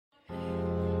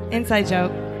Inside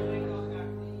joke.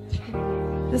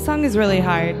 This song is really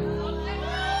hard.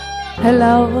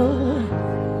 Hello,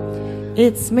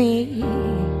 it's me.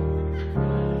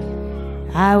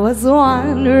 I was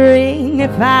wondering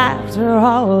if after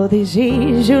all these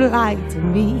years you'd like to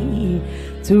me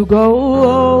to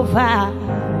go over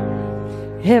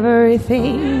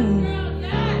everything.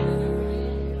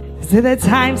 Is it the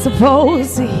time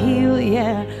supposed to heal?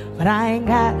 Yeah, but I ain't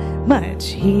got much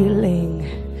healing.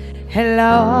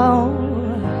 Hello,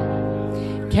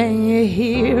 can you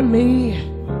hear me?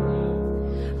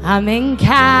 I'm in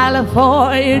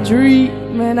California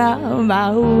dreaming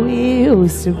about who we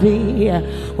used to be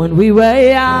when we were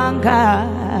younger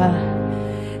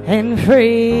and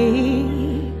free.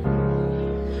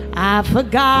 I've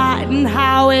forgotten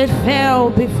how it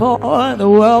felt before the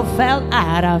world fell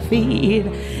at our feet,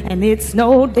 and it's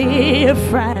no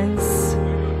difference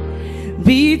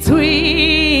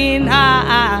between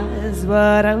us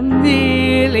but a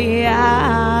million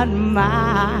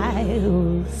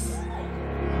miles.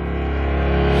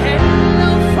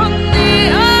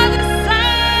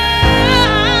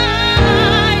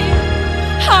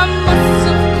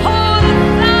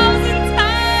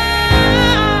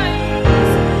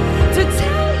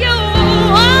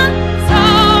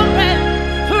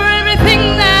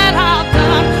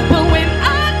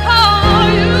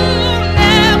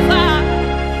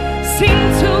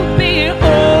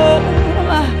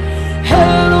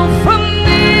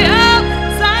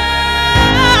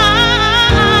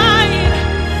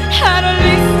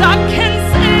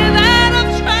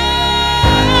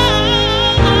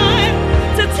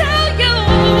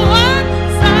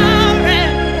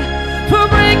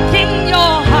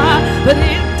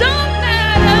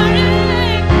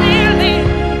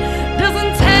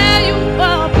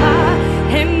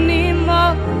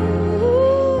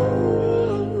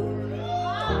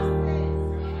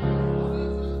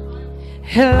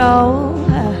 Hello,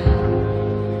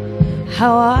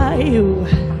 how are you?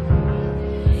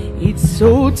 It's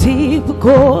so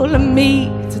typical of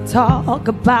me to talk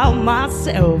about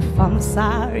myself. I'm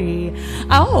sorry.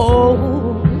 I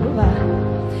hope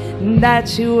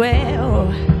that you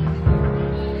will.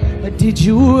 But did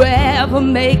you ever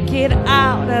make it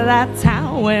out of that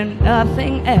town where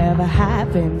nothing ever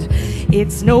happened?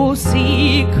 It's no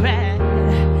secret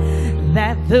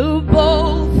that the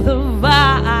both of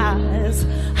us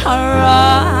are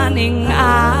running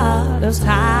out of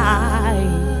time.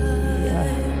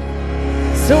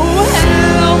 So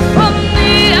hello from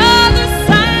the other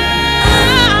side.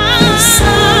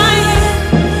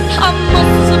 I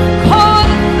must have called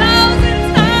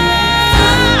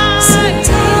 1,000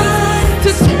 times to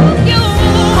tell you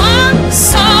I'm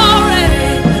sorry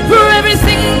for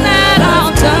everything that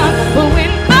I've done. But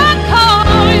when I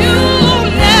call you,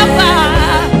 never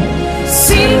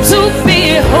seem to be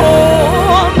home.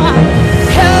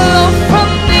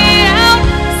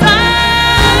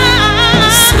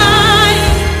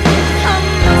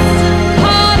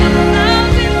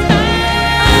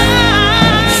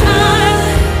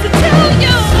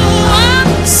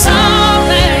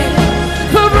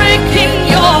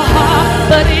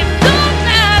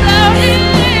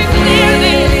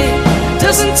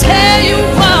 Doesn't tear you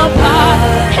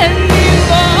apart anymore.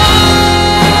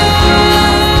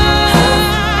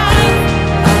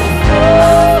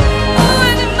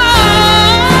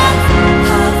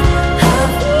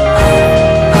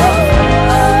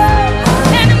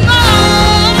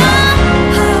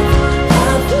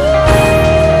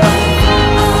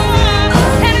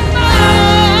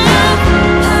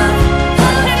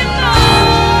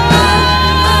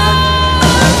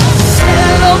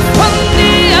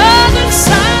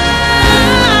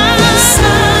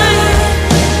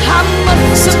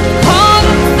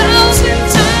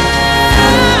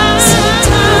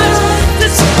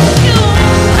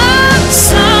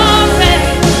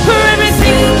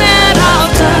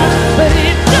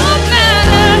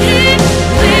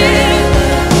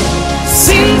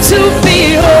 To be